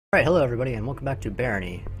Alright, hello everybody and welcome back to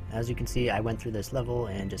Barony. As you can see, I went through this level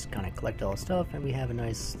and just kind of collected all the stuff, and we have a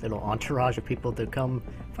nice little entourage of people to come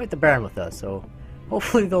fight the Baron with us, so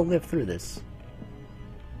hopefully they'll live through this.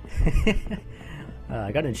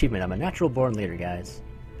 I got an achievement. I'm a natural born leader, guys.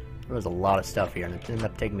 There was a lot of stuff here, and it ended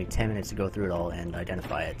up taking me 10 minutes to go through it all and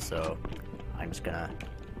identify it, so I'll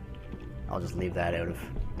just leave that out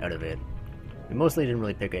of it. We mostly didn't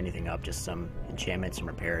really pick anything up, just some enchantments, some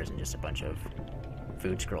repairs, and just a bunch of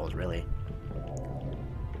food scrolls, really.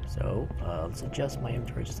 So let's adjust my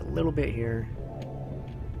inventory just a little bit here,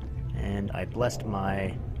 and I blessed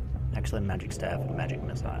my excellent magic staff and magic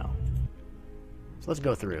missile. So let's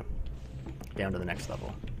go through down to the next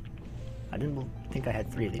level. I didn't think I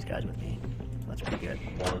had 3 of these guys with me. That's pretty good.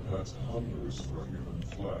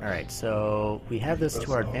 Alright, so we have this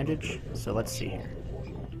to our advantage, so let's see here.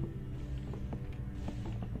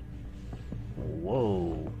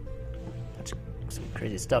 Whoa, that's some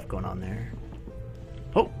crazy stuff going on there.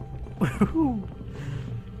 Oh!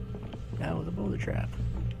 That was a boulder trap.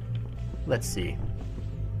 Let's see.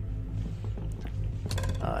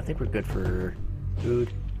 I think we're good for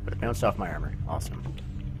food, but it bounced off my armor. Awesome. So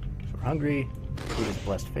we're hungry. Food is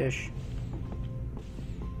blessed fish.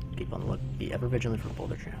 Keep on the look. Be ever vigilant for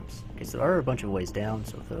boulder traps. Okay, so there are a bunch of ways down,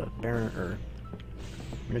 so if the Baron or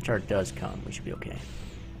Minotaur does come, we should be okay.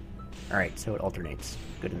 Alright, so it alternates.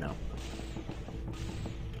 Good to know.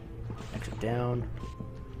 Exit down.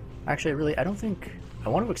 Actually, I don't think... I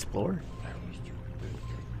want to explore.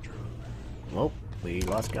 Well, we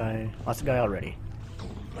lost a guy already.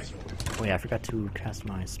 Oh yeah, I forgot to cast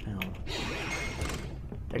my spell.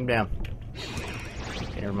 Take him down.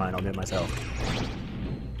 Okay, never mind, I'll do it myself.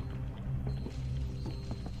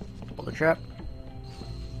 Pull the trap.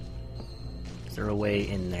 Is there a way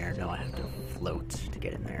in there? No, I have to float to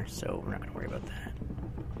get in there, so we're not going to worry about that.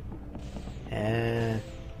 And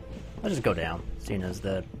let's just go down, seeing as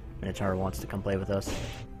the Minotaur wants to come play with us.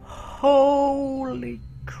 Holy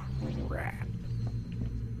crap.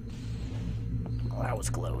 Oh, that was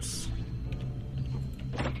close.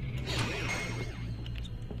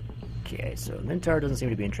 Okay, so Minotaur doesn't seem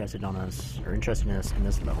to be interested in us in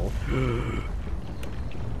this level.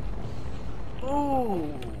 Oh,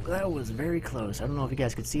 that was very close. I don't know if you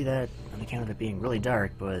guys could see that on account of it being really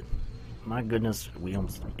dark, but my goodness, we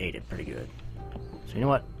almost ate it pretty good. So you know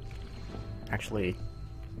what? Actually,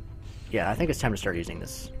 yeah, I think it's time to start using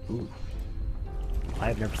this. Ooh. I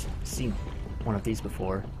have never seen one of these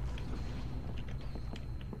before.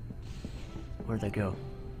 Where'd they go?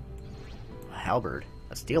 A halberd.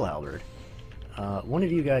 A steel halberd. One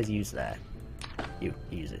of you guys use that. You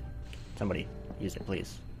use it. Somebody use it,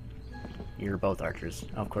 please. You're both archers.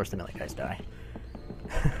 Oh, of course the melee guys die.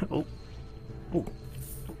 Oh. Ooh.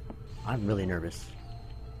 I'm really nervous.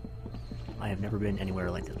 I have never been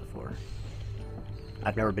anywhere like this before.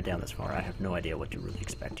 I've never been down this far. I have no idea what to really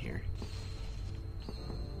expect here.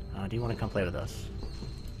 Do you want to come play with us?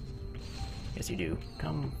 Yes, you do.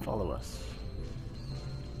 Come follow us.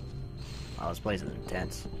 Wow, this place is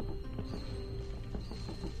intense.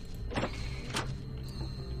 I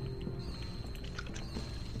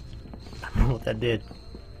don't know what that did.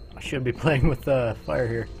 I should be playing with fire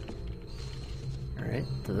here. Alright,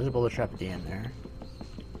 so there's a bullet trap at the end there.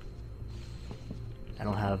 I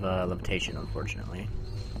don't have levitation, unfortunately.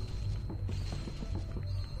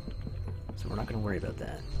 So we're not going to worry about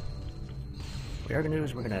that. What we are going to do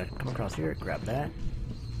is we're going to come across here, grab that.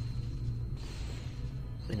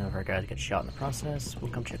 If none of our guys get shot in the process, we'll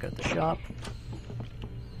come check out the shop.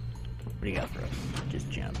 What do you got for us? Just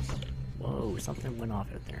gems. Whoa, something went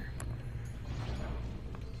off out there.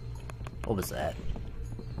 What was that?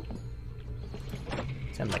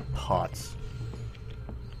 Sounded like pots.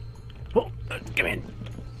 Oh, come in.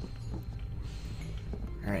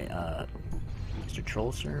 Alright, Mr.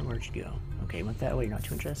 Troll, sir, where'd you go? Okay, you went that way, you're not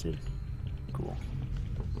too interested? Cool.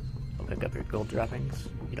 I'll pick up your gold droppings.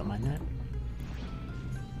 You don't mind that?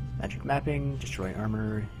 Magic mapping, destroy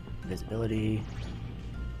armor, invisibility,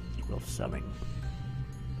 wolf summing.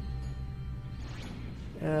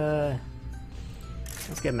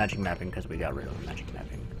 Let's get magic mapping because we got rid of magic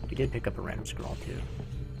mapping. We did pick up a random scroll too.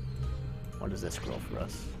 What is this scroll for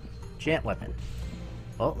us? Enchant weapon.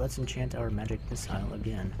 Well, let's enchant our magic missile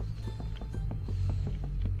again.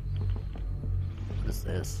 What is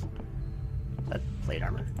this? That plate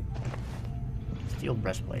armor. Steel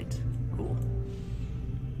breastplate. Cool.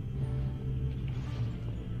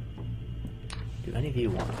 Do any of you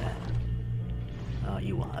want that?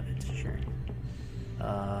 You will have it, sure.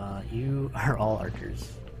 You are all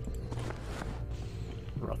archers.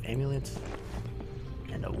 Rough amulet.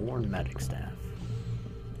 And a worn magic staff.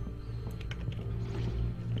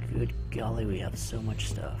 Good golly, we have so much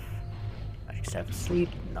stuff. Magic staff asleep,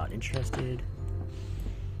 not interested.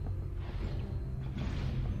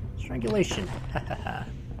 Strangulation, hahaha.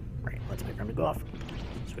 Right, let's wait for him to go off.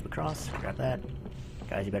 Sweep across, grab that.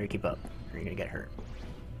 Guys, you better keep up, or you're gonna get hurt.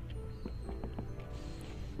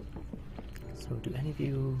 So, do any of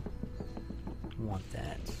you want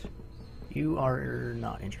that? You are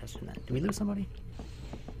not interested in that. Did we lose somebody?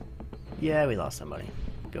 Yeah, we lost somebody.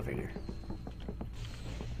 Go figure.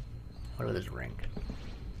 What about this ring?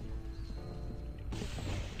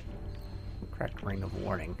 Cracked ring of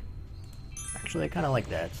warning. Actually, I kind of like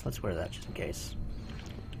that, so let's wear that just in case.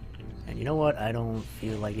 And you know what? I don't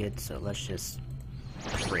feel like it, so let's just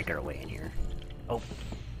break our way in here. Oh,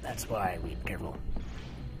 that's why we be careful.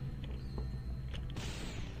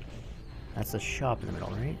 That's the shop in the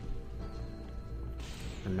middle, right?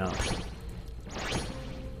 Or no?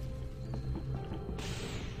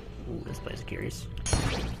 Ooh, this place is curious.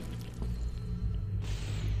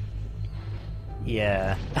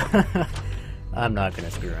 Yeah. I'm not gonna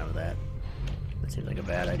screw around with that. That seems like a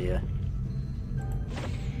bad idea.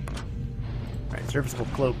 Alright, serviceable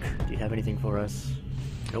cloak. Do you have anything for us?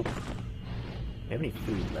 Nope. Do we have any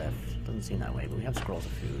food left? Doesn't seem that way, but we have scrolls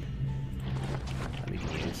of food that we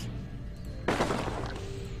can use.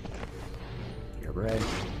 Here, bread.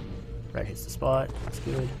 Bread hits the spot. That's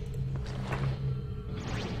good.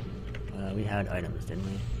 We had items, didn't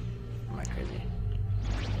we? Am I crazy?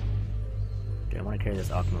 Do I want to carry this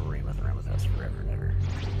aquamarine around with us forever and ever?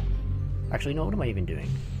 Actually, no, what am I even doing?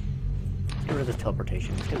 Let's get rid of this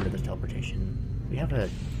teleportation. Let's get rid of this teleportation. We have a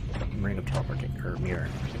ring of teleportation, or mirror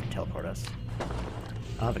that can teleport us.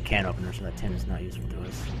 I'll have a can opener, so that tin is not useful to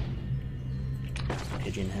us.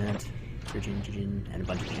 Pigeon head, pigeon, and a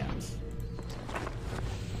bunch of gems.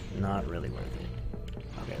 Not really worth it.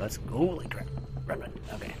 Okay, let's go. Holy crap. Run.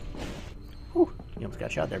 Okay. Whew. You almost got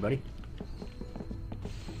shot there, buddy.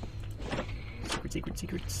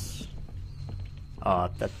 Secrets.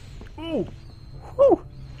 That... Ooh! Whew!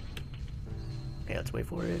 Okay, let's wait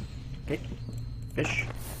for it. Okay. Fish.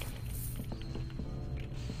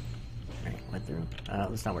 Alright, went through.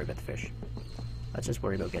 Let's not worry about the fish. Let's just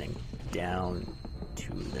worry about getting down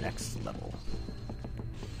to the next level.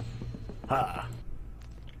 Ha!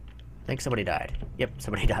 I think somebody died. Yep,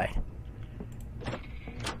 somebody died.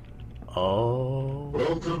 Oh.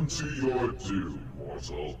 Welcome to your doom,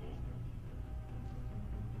 mortal.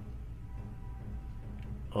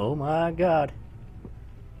 Oh my god.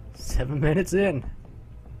 7 minutes in.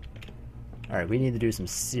 Alright, we need to do some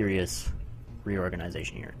serious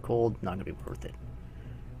reorganization here. Cold, not gonna be worth it.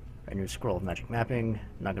 A new scroll of magic mapping,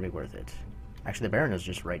 not gonna be worth it. Actually, the Baron is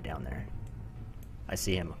just right down there. I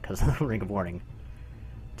see him because of the ring of warning.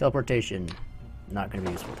 Teleportation, not gonna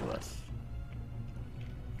be useful to us.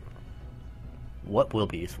 What will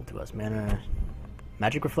be useful to us? Mana,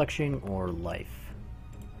 magic reflection, or life?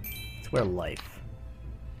 Let's wear life.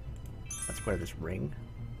 Let's wear this ring.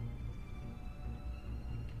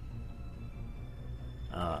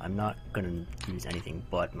 I'm not gonna use anything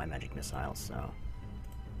but my magic missiles, so...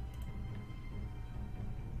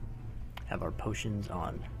 Have our potions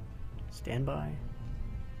on standby.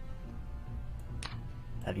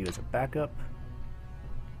 Have you as a backup.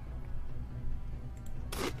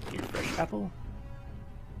 Get a fresh apple.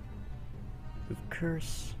 Food of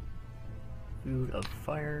curse. Food of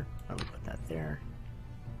fire. I will put that there.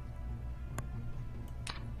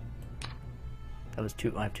 That was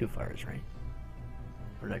two. I have two fires, right?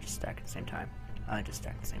 Or did I just stack at the same time? I just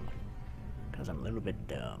stacked the same one. Because I'm a little bit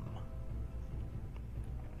dumb.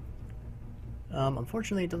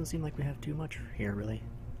 Unfortunately, it doesn't seem like we have too much here, really.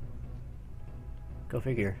 Go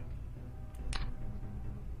figure.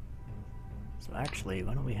 So actually,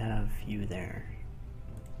 why don't we have you there?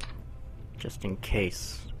 Just in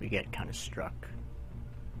case we get kind of struck.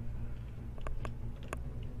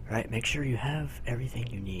 Alright, make sure you have everything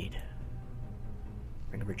you need.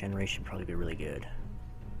 Ring of Regeneration probably be really good.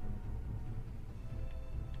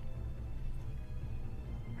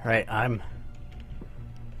 Alright,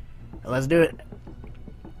 let's do it.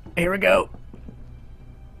 Here we go.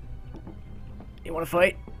 You wanna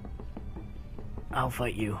fight? I'll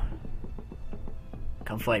fight you.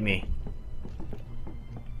 Come fight me.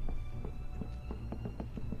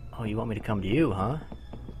 Oh, you want me to come to you, huh?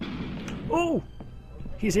 Oh!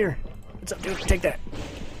 He's here. What's up, dude? Take that.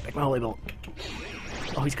 Take my holy bolt.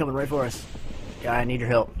 Oh, he's coming right for us. Yeah, I need your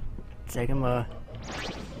help. Take him,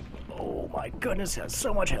 Oh my goodness, he has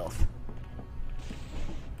so much health.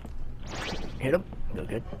 Hit him.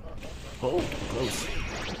 Good. Oh, close.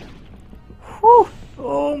 Whew!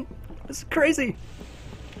 Oh, this is crazy.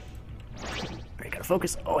 Alright, gotta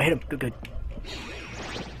focus. Oh, I hit him. Good.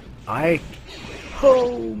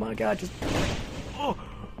 Oh my god, just... Oh!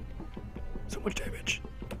 So much damage.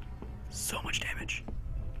 So much damage.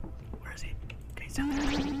 Where is he? Okay, he's down there.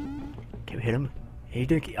 Okay, we hit him. I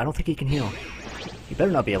don't think he can heal. He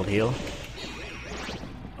better not be able to heal.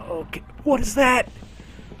 Okay, what is that?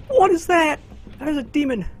 What is that? That is a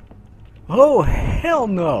demon. Oh, hell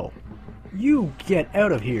no. You get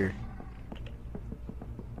out of here.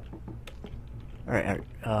 Alright,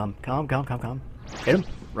 calm. Hit him.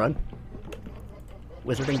 Run.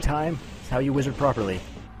 Wizarding time. It's how you wizard properly.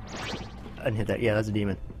 I didn't hit that. Yeah, that's a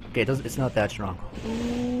demon. Okay, it's not that strong.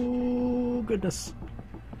 Oh, goodness.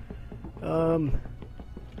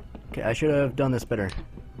 Okay, I should have done this better.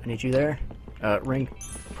 I need you there. Ring.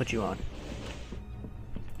 Put you on.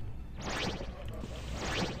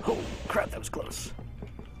 Oh, crap, that was close.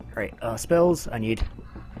 Alright, spells. I need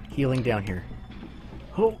healing down here.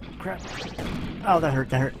 Oh, crap. Oh, that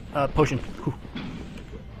hurt. Potion. Whew.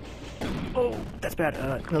 Oh, that's bad.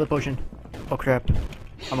 Another potion. Oh, crap.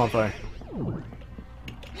 I'm on fire.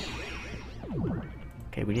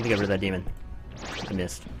 Okay, we need to get rid of that demon. I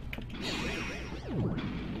missed.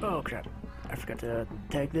 Oh, crap. I forgot to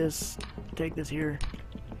tag this. Take this here.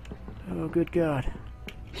 Oh, good God.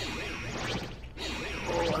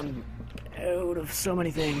 Oh, I'm out of so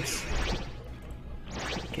many things.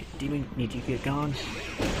 Okay, demon, need you to get gone.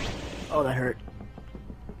 Oh, that hurt.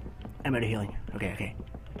 I'm out of healing. Okay.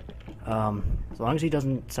 As long as he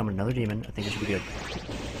doesn't summon another demon, I think it should be good.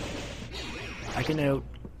 I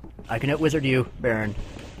can out-wizard you, Baron.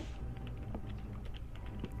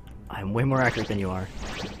 I'm way more accurate than you are.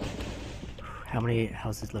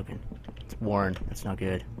 How's this looking? It's worn. That's not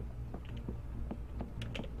good.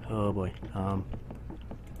 Oh boy.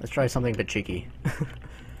 Let's try something a bit cheeky.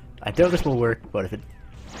 I doubt this will work, but if it...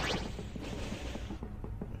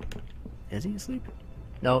 Is he asleep?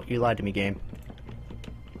 No, you lied to me, game.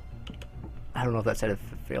 I don't know if that said it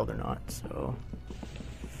failed or not, so...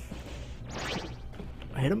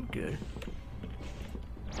 I hit him? Good.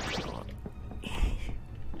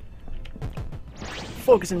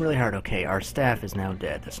 Focusing really hard. Okay, our staff is now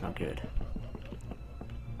dead. That's not good.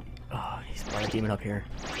 Oh, he's got a demon up here.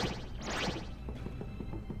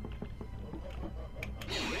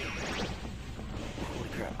 Holy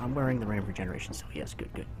crap, I'm wearing the Ring of Regeneration, so yes,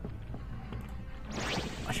 good.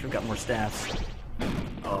 I should have got more staffs.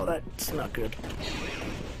 Oh, that's not good.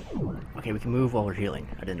 Okay, we can move while we're healing.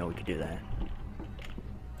 I didn't know we could do that.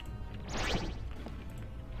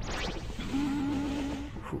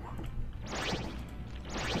 Whew.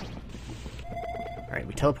 Alright,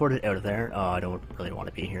 we teleported out of there. Oh, I don't really want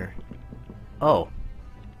to be here. Oh.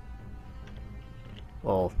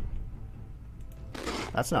 Well,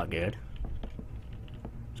 that's not good.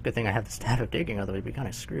 It's a good thing I have the Staff of Digging, otherwise we'd be kind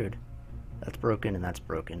of screwed. That's broken and that's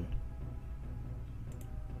broken.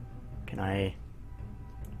 Can I...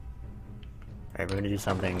 Alright, we're gonna do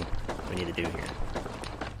something we need to do here.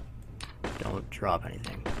 Don't drop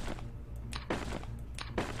anything.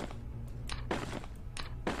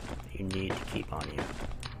 You need to keep on you.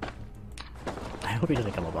 I hope he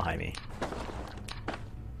doesn't come up behind me.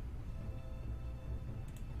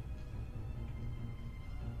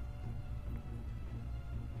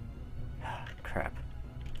 Crap.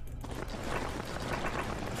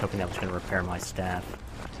 I was hoping that was going to repair my staff.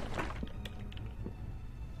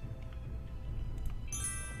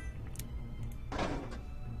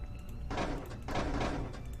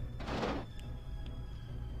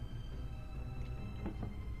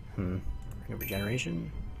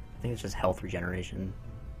 Regeneration? I think it's just health regeneration.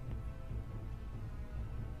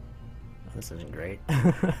 Oh, this isn't great.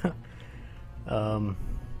 Alright,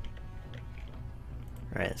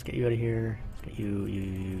 let's get you out of here. Let's get you,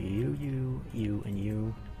 and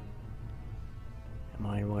you. Am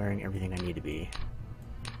I wearing everything I need to be?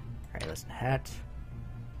 Alright, listen, hat.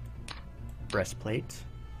 Breastplate.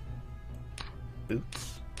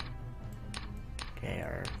 Boots. Okay,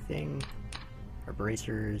 our thing. Our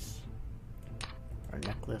bracers. Our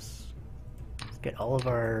necklace. Let's get all of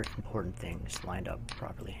our important things lined up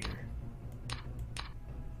properly here.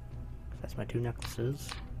 That's my 2 necklaces.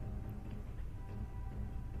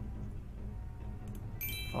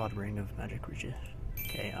 Odd ring of magic riches.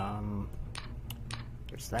 Okay,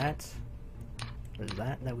 there's that. There's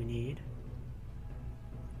that we need.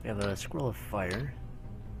 We have a scroll of fire.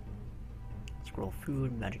 Scroll of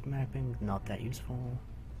food, magic mapping, not that useful.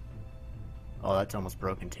 Oh, that's almost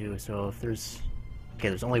broken too, so if there's... Okay,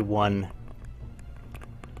 there's only one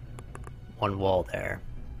wall there.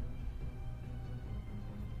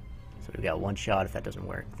 So we've got one shot. If that doesn't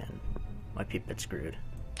work, then might be a bit screwed.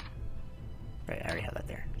 Right, I already have that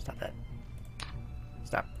there. Stop that.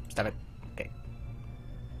 Stop it. Okay.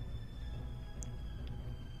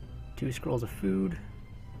 2 scrolls of food.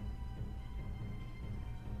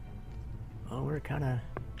 Oh, we're kind of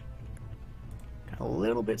a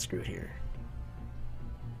little bit screwed here.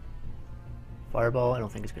 Fireball, I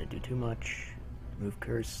don't think it's going to do too much. Move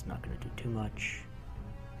curse, not going to do too much.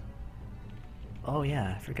 Oh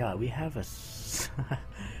yeah, I forgot. We have a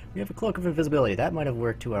we have a cloak of invisibility. That might have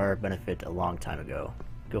worked to our benefit a long time ago.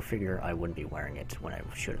 Go figure. I wouldn't be wearing it when I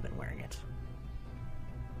should have been wearing it.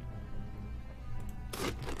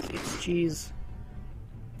 See, it's cheese.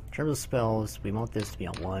 In terms of spells, we want this to be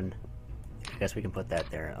on 1. I guess we can put that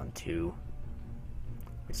there on 2.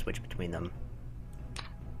 We switch between them.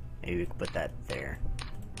 Maybe we can put that there.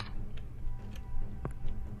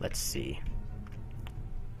 Let's see.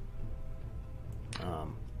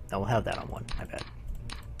 I will have that on 1, I bet.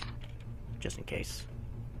 Just in case.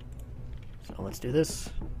 So let's do this.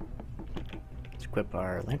 Let's equip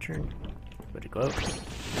our lantern. Good to go.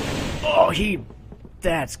 Oh,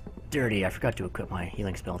 that's dirty. I forgot to equip my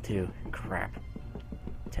healing spell too. Crap.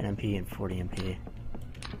 10 MP and 40 MP.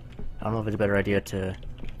 I don't know if it's a better idea to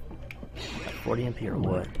 40 MP or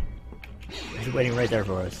what. He's waiting right there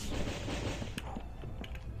for us.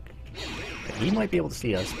 He might be able to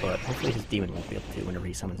see us, but hopefully his demon won't be able to whenever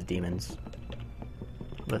he summons demons.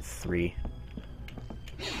 With 3.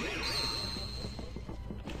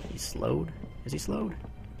 He's slowed? Is he slowed?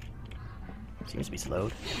 Seems to be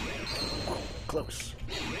slowed. Close.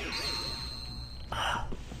 I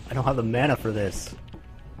don't have the mana for this.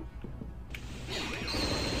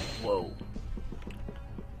 Whoa.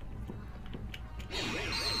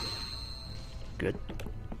 Good.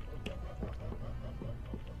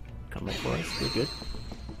 Come right for us. Good, good.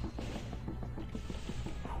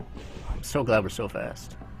 I'm so glad we're so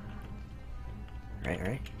fast.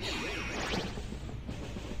 Right.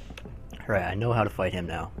 Alright, I know how to fight him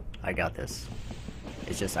now. I got this.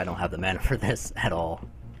 It's just I don't have the mana for this at all.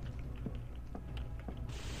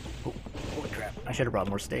 Oh, holy crap. I should have brought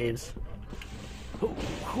more staves. Oh,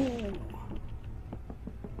 oh.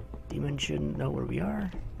 Demon shouldn't know where we are.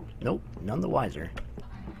 Nope, none the wiser.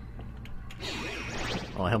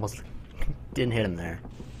 Oh, I almost didn't hit him there.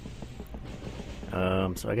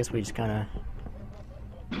 So I guess we just kind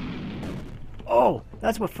of... Oh!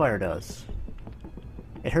 That's what fire does.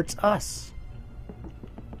 It hurts us.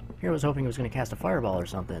 Here I was hoping it was going to cast a fireball or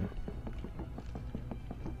something.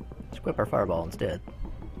 Let's equip our fireball instead.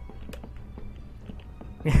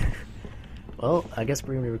 Well, I guess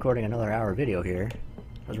we're going to be recording another hour video here.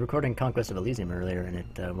 I was recording Conquest of Elysium earlier, and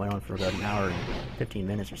it went on for about an hour and 15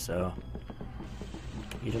 minutes or so.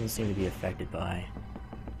 He doesn't seem to be affected by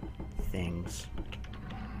things.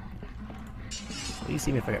 Please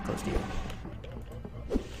see me if I get close to you.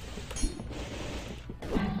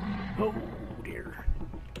 Oh dear.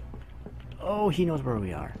 Oh, he knows where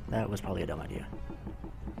we are. That was probably a dumb idea.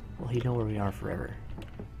 Will he know where we are forever?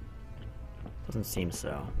 Doesn't seem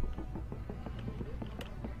so.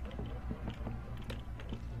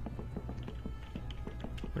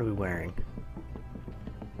 What are we wearing?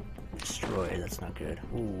 Destroy, that's not good.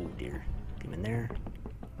 Ooh, dear. Get him in there.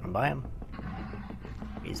 Run by him.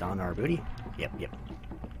 He's on our booty. Yep.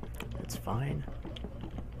 That's fine.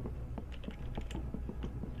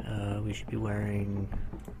 We should be wearing,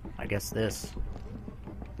 I guess, this.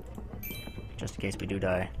 Just in case we do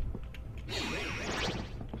die.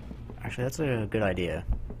 Actually, that's a good idea.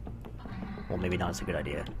 Well, maybe not as a good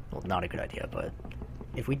idea. Well, not a good idea, but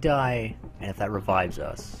if we die, and if that revives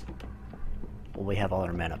us, will we have all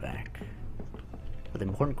our mana back? But the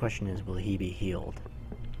important question is, will he be healed?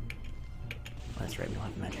 Oh, that's right, we don't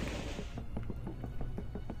have magic.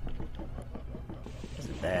 This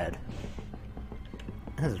is bad.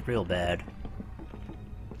 This is real bad.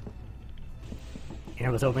 And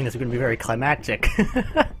I was hoping this was going to be very climactic.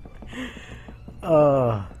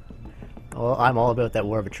 Well, I'm all about that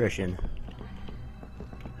war of attrition.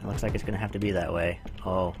 It looks like it's going to have to be that way.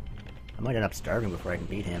 Oh, I might end up starving before I can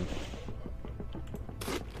beat him.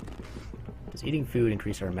 Does eating food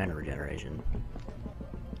increase our mana regeneration?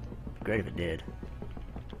 It'd be great if it did.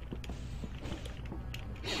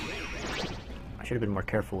 I should have been more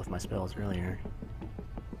careful with my spells earlier.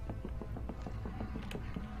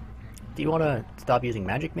 Do you want to stop using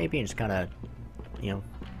magic maybe and just kind of, you know,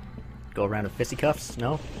 go around with fisticuffs?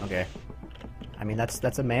 No? Okay. I mean,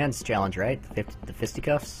 that's a man's challenge, right? The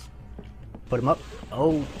fisticuffs? Put him up.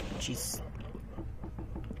 Oh, jeez.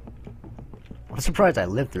 I'm surprised I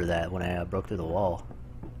lived through that when I broke through the wall.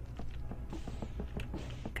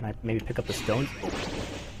 Can I maybe pick up the stones?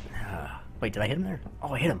 Oh. Wait, did I hit him there?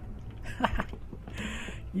 Oh, I hit him.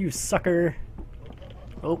 You sucker.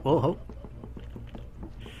 Oh.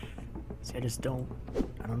 See, I just don't...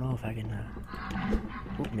 I don't know if I can...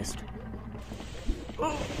 Oop, missed.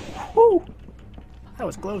 Oh! Woo! That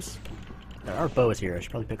was close. Our bow is here. I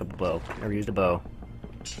should probably pick up a bow. Never used a bow.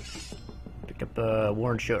 Picked up a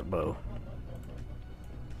worn short bow.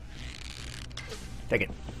 Take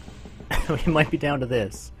it. We might be down to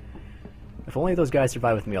this. If only those guys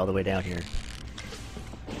survived with me all the way down here.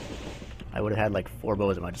 I would have had like 4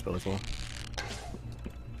 bows at my disposal.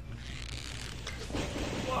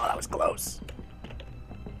 Whoa, that was close.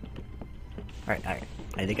 Alright, alright.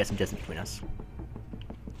 I need to get some distance between us.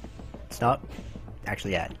 It's not...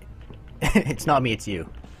 Actually, yeah. It's not me, it's you.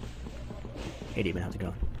 Hey, Demon, how's it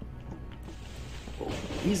going? Oh,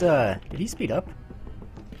 he's, did he speed up?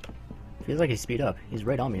 Feels like he's speed up. He's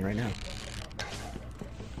right on me right now.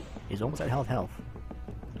 He's almost at health. How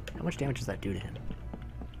much damage does that do to him?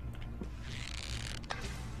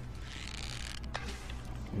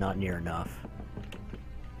 Not near enough.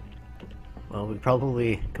 Well, we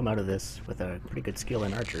probably come out of this with a pretty good skill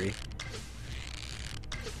in archery.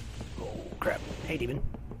 Oh, crap. Hey, Demon.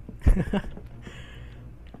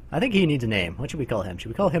 I think he needs a name. What should we call him? Should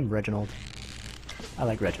we call him Reginald? I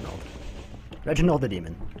like Reginald. Reginald the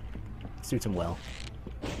Demon. Suits him well.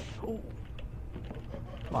 Ooh.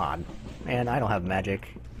 Come on. Man, I don't have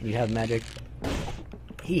magic. You have magic?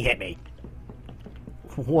 He hit me.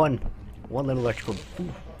 One little electrical... Ooh.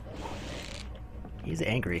 He's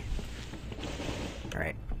angry.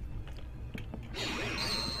 Alright.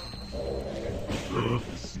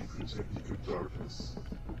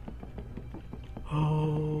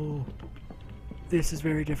 Oh, this is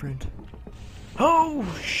very different. Oh,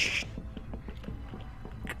 shh.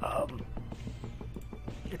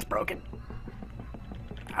 It's broken.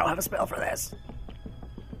 I don't have a spell for this.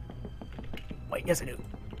 Wait, yes I do.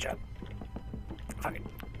 Jump. Fucking.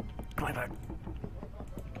 Come on, fuck.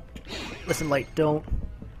 Listen, Light, don't.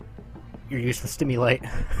 You're useless to me, Light.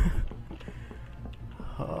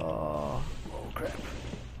 Oh, crap.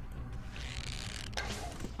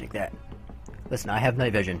 Take that. Listen, I have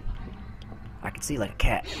night vision. I can see like a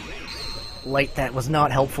cat. Light, that was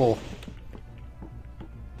not helpful.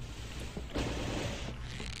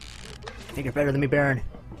 I think you're better than me, Baron.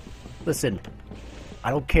 Listen,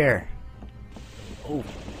 I don't care. Oh.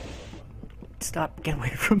 Stop, get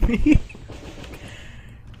away from me.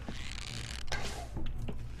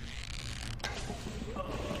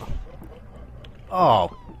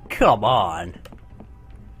 Oh, come on.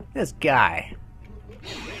 This guy.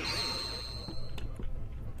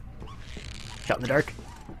 Shot in the dark.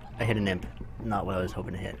 I hit an imp. Not what I was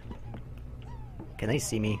hoping to hit. Can they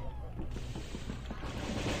see me?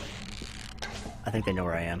 I think they know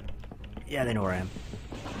where I am. Yeah, they know where I am.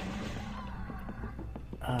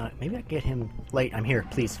 Maybe I can get him... Light, I'm here.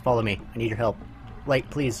 Please, follow me. I need your help. Light,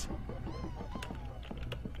 please.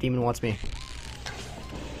 Demon wants me.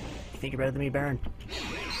 You think you're better than me, Baron?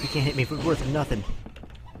 You can't hit me for worth of nothing.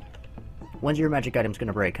 When's your magic item's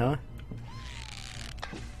gonna break, huh?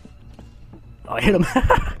 Oh, I hit him!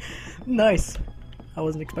 Nice! I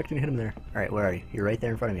wasn't expecting to hit him there. Alright, where are you? You're right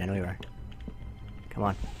there in front of me. I know you are. Come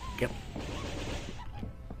on. Yep.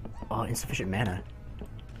 Oh, insufficient mana.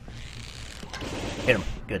 Hit him.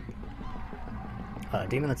 Good.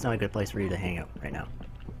 Demon, that's not a good place for you to hang out right now.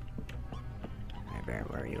 Alright, Baron,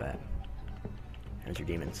 where are you at? There's your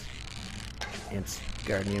demons. Imps,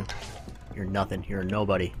 guarding you. You're nothing. You're a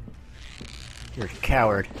nobody. You're a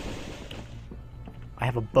coward. I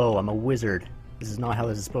have a bow. I'm a wizard. This is not how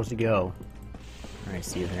this is supposed to go. Alright,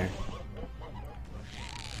 see you there.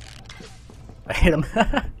 I hit him.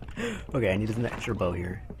 Okay, I need an extra bow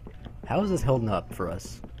here. How is this holding up for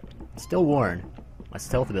us? It's still worn. My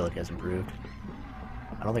stealth ability has improved.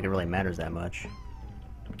 I don't think it really matters that much.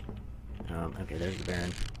 Okay, there's the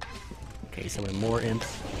Baron. Okay, so many more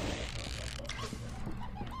imps.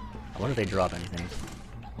 I wonder if they drop anything.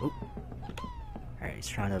 Oop. Alright, he's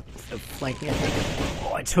trying to flank me, I think.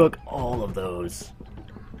 Oh, I took all of those.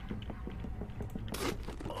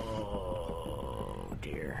 Oh,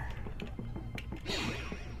 dear.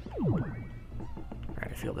 Alright,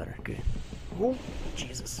 I feel better. Good. Oh,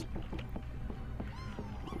 Jesus.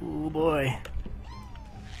 Oh, boy.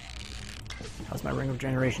 How's my ring of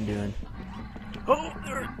regeneration doing? Oh,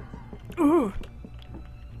 there. Ooh.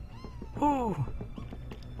 Ooh.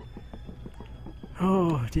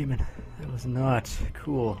 Oh, demon. That was not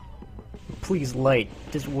cool. Please, Light.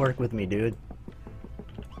 Just work with me, dude.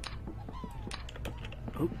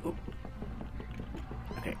 Oop, oop.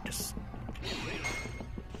 Okay, just...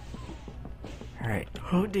 Alright.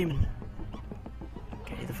 Oh, demon.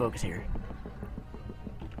 Okay, the focus here.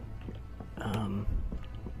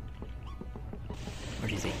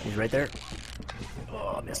 Where's he? He's right there.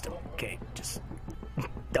 Oh, I missed him. Okay, just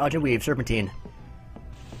dodge and weave, serpentine.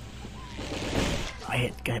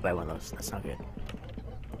 Got hit by one of those. That's not good.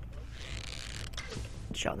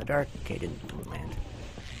 Shot in the dark. Okay, didn't land.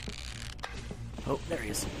 Oh, there he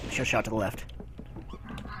is. Shot to the left.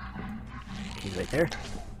 He's right there.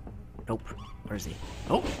 Nope. Where is he?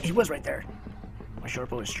 Oh, he was right there. My short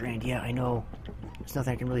bow is strained. Yeah, I know. There's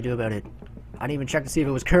nothing I can really do about it. I didn't even check to see if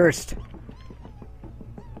it was cursed.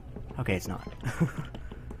 Okay, it's not.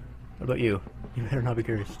 What about you? You better not be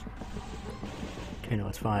cursed. Okay, no,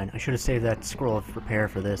 it's fine. I should have saved that scroll of repair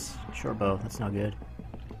for this short bow. That's not good.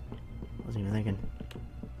 Wasn't even thinking.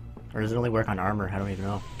 Or does it only work on armor? I don't even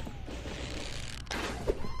know.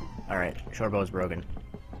 Alright, short bow is broken.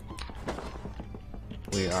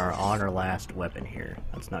 We are on our last weapon here.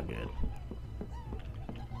 That's not good.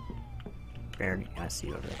 Barony, I see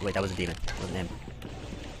you over there. Wait, that was a demon. That wasn't him.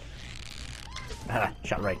 Ah,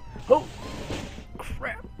 shot right. Oh!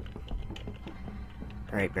 Crap!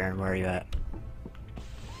 Alright, Baron, where are you at?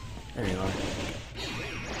 There you are.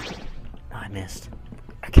 Oh, I missed.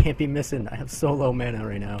 I can't be missing. I have so low mana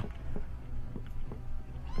right now.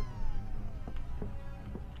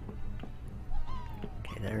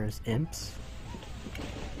 Okay, there's imps.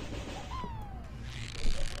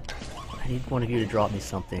 I need one of you to drop me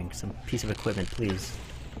something. Some piece of equipment, please.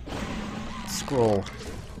 Scroll.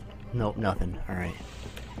 Nope, nothing. Alright.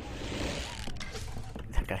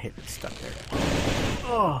 That got hit and stuck there.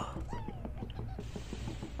 Oh!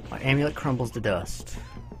 My amulet crumbles to dust.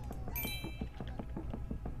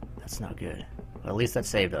 That's not good. Well, at least that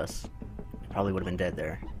saved us. Probably would have been dead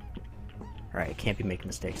there. Alright, I can't be making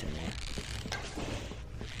mistakes anymore.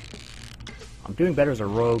 I'm doing better as a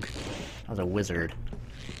rogue as a wizard.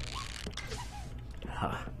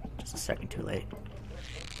 Just a second too late.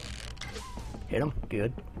 Hit him.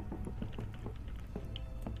 Good.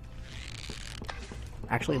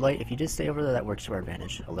 Actually, Light, if you just stay over there, that works to our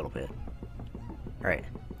advantage a little bit. Alright.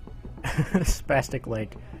 Spastic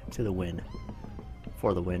Light to the win.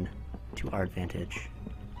 For the win. To our advantage.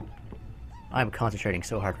 I'm concentrating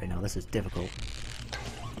so hard right now. This is difficult.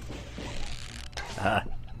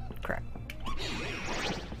 Crap.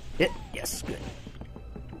 Hit. Yes, good.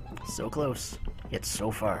 So close. Yet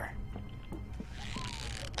so far.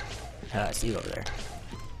 I see you over there.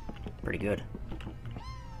 Pretty good.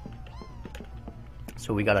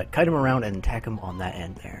 So we gotta kite him around and attack him on that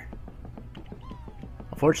end there.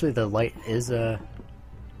 Unfortunately, the light is,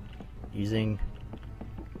 using...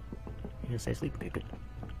 You gonna stay asleep? Okay, good.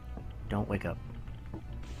 Don't wake up.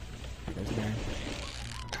 There's a Baron.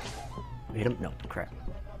 We hit him? No, crap.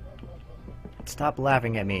 Stop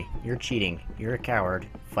laughing at me. You're cheating. You're a coward.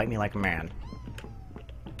 Fight me like a man.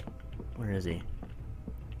 Where is he?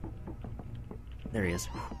 There he is.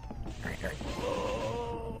 Alright, alright.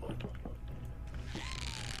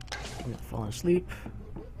 Falling asleep.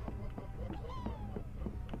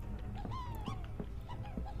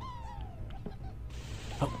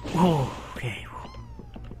 Oh, whoa, okay.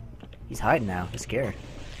 He's hiding now. He's scared.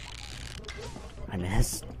 I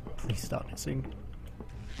missed. Please stop missing.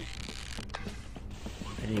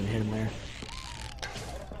 I didn't even hit him there.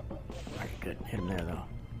 Alright, good. Hit him there, though.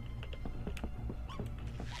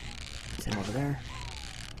 Is him over there?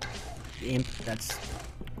 The imp, that's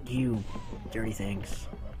you, dirty things.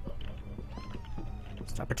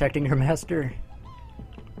 Stop protecting your master.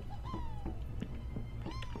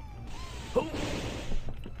 Oh!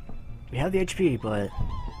 We have the HP, but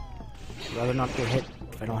I'd rather not get hit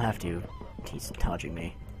if I don't have to. He's dodging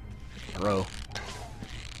me. Bro.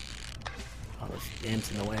 All those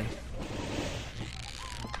imps in the way.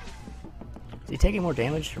 Is he taking more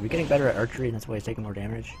damage? Are we getting better at archery and that's why he's taking more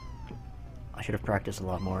damage? I should have practiced a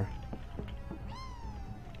lot more.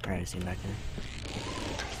 Alright, I see him back there.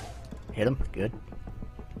 Hit him. Good.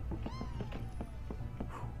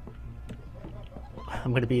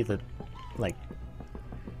 I'm gonna be the, like,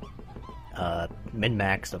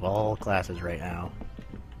 min-max of all classes right now.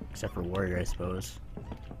 Except for warrior, I suppose.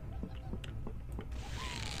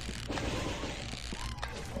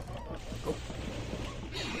 Oh.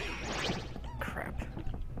 Crap.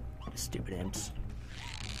 Stupid imps.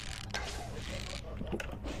 Oh.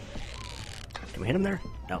 Can we hit him there?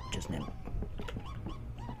 No, just an imp.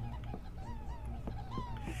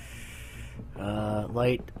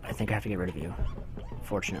 Light, I think I have to get rid of you.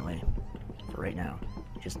 Fortunately. For right now.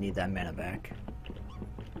 Just need that mana back.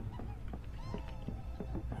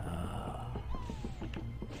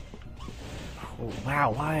 Oh,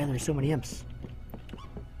 wow, why are there so many imps?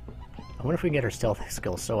 I wonder if we can get our stealth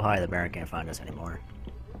skill so high the Baron can't find us anymore.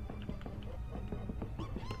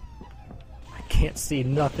 I can't see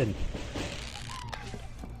nothing.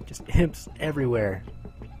 Just imps everywhere.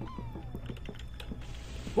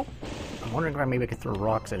 Oh, I'm wondering if maybe I could throw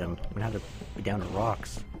rocks at him. I'm gonna have to be down to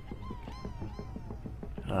rocks.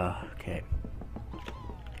 Okay.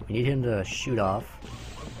 We need him to shoot off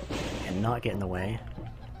and not get in the way.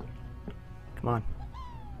 Come on.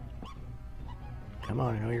 Come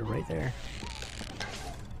on, I know you're right there.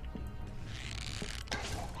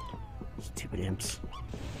 Stupid imps.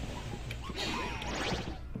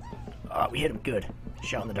 Oh, we hit him good.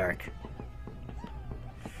 Shot in the dark.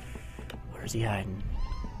 Where's he hiding?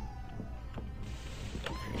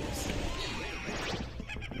 There he is.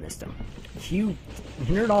 Missed him.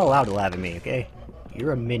 You're not allowed to laugh at me, okay?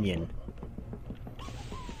 You're a minion.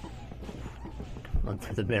 Run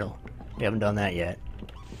through the middle. We haven't done that yet.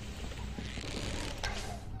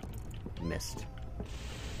 Missed.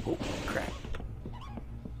 Oh, crap.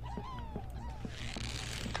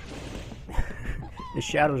 The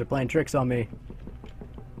shadows are playing tricks on me.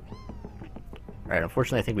 Alright,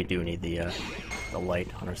 unfortunately I think we do need the light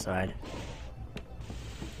on our side.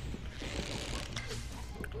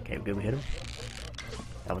 Okay, good, we hit him.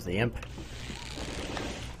 That was the imp.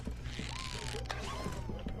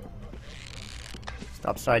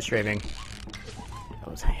 Stop side strafing. That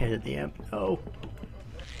was a hit at the imp. Oh.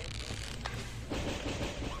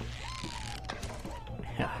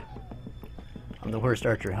 Yeah. I'm the worst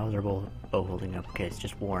archer. How's our bow holding up? Okay, it's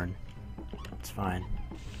just worn. It's fine.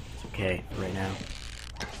 It's okay for right now.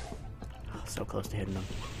 Oh, so close to hitting them.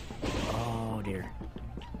 Oh dear.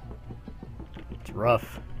 It's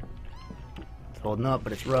rough. It's holding up,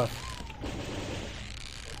 but it's rough.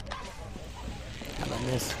 How about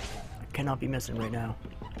this? I cannot be missing right now.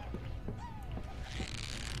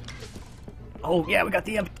 Oh yeah, we got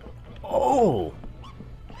the imp. Oh!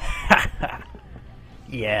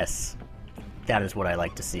 Yes. That is what I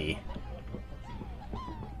like to see.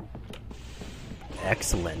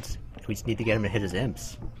 Excellent. We just need to get him to hit his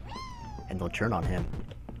imps. And they'll turn on him.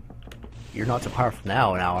 You're not so powerful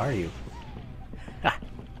now are you? Ha!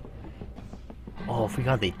 Oh, if we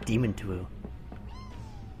got the demon to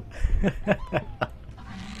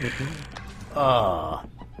Oh.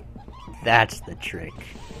 That's the trick.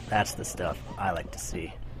 That's the stuff I like to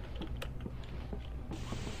see.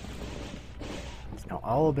 It's now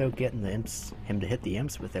all about getting the imps, him to hit the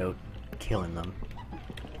imps without killing them.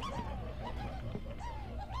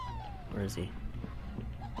 Where is he?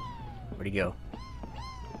 Where'd he go?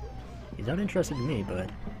 He's not interested in me, but...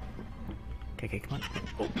 Okay, come on.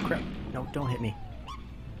 Oh, crap. No, don't hit me.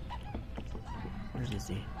 Where is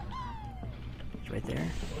he? He's right there.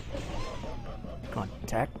 Come on,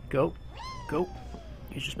 attack. Go. Go.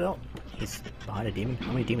 Use your spell. He's behind a demon.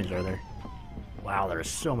 How many demons are there? Wow, there are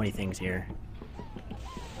so many things here.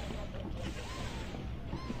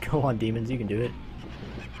 Go on, demons. You can do it.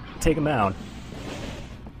 Take him out.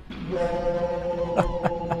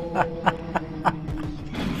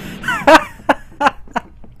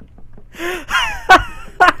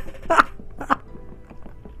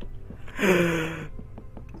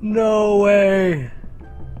 No way.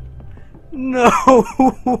 No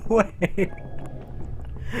way.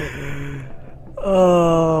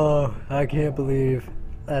 Oh, I can't believe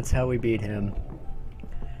that's how we beat him.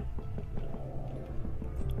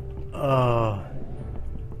 Oh.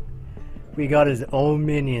 We got his own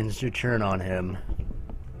minions to turn on him.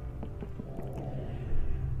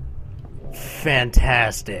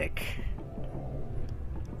 Fantastic.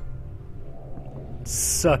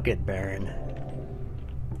 Suck it, Baron.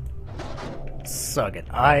 Suck it.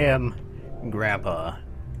 I am Grandpa.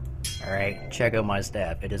 Alright, check out my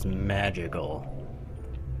staff. It is magical.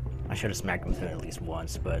 I should have smacked him with it at least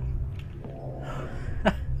once, but...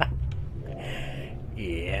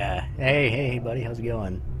 Yeah. Hey, buddy, how's it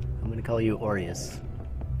going? I'm gonna call you Aureus.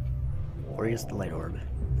 Aureus the Light Orb.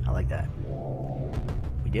 I like that.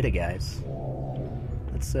 We did it, guys.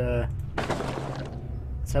 Let's have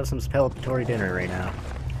some celebratory dinner right now.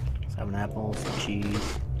 Let's have an apple, some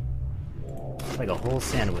cheese. It's like a whole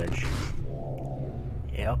sandwich.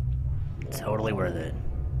 Yep. Totally worth it.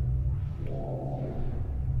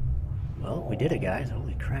 Well, we did it, guys.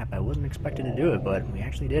 Holy crap, I wasn't expecting to do it, but we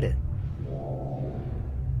actually did it.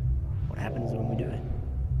 What happens when we do it?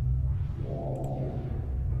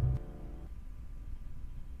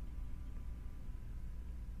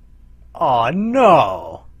 Oh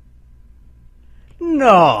no!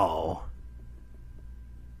 No!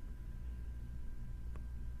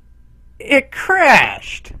 It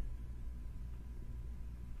crashed!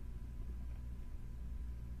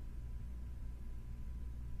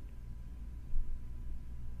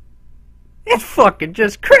 It fucking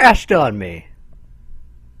just crashed on me!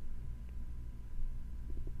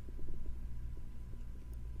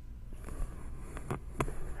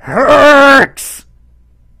 Herx!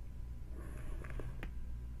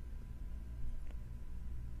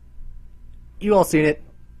 You all seen it.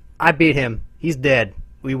 I beat him. He's dead.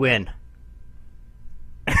 We win.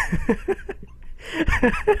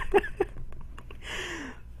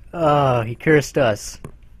 Oh, he cursed us.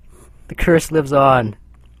 The curse lives on.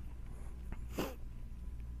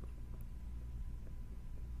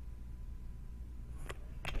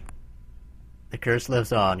 The curse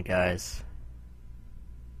lives on, guys.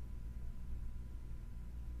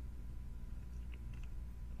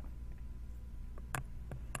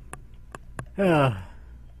 Or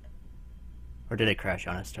did it crash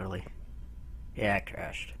on us totally? Yeah, it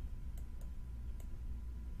crashed.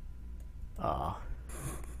 Aw.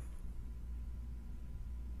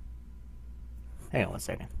 Hang on one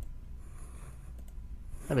second.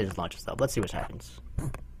 Let me just launch this up. Let's see what happens.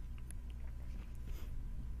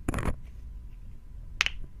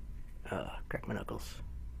 Crack my knuckles.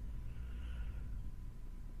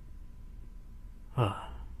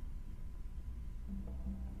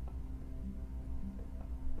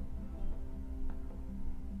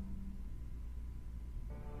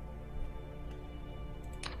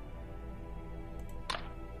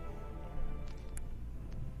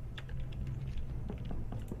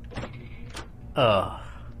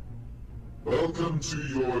 Welcome to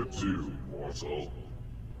your doom, mortal.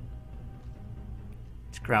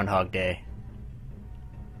 It's Groundhog Day.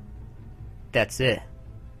 That's it.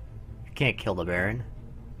 You can't kill the Baron.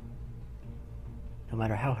 No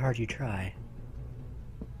matter how hard you try.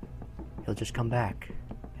 He'll just come back.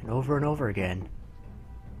 And over again.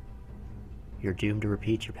 You're doomed to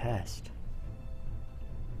repeat your past.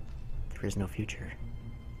 There is no future.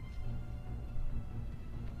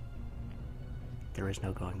 There is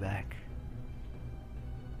no going back.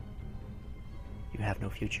 You have no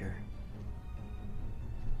future.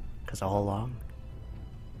 'Cause all along,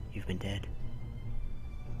 you've been dead.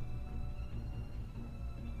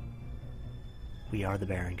 We are the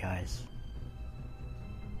Baron, guys.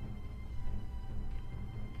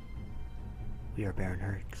 We are Baron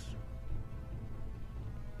Herx.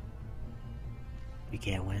 We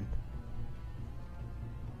can't win.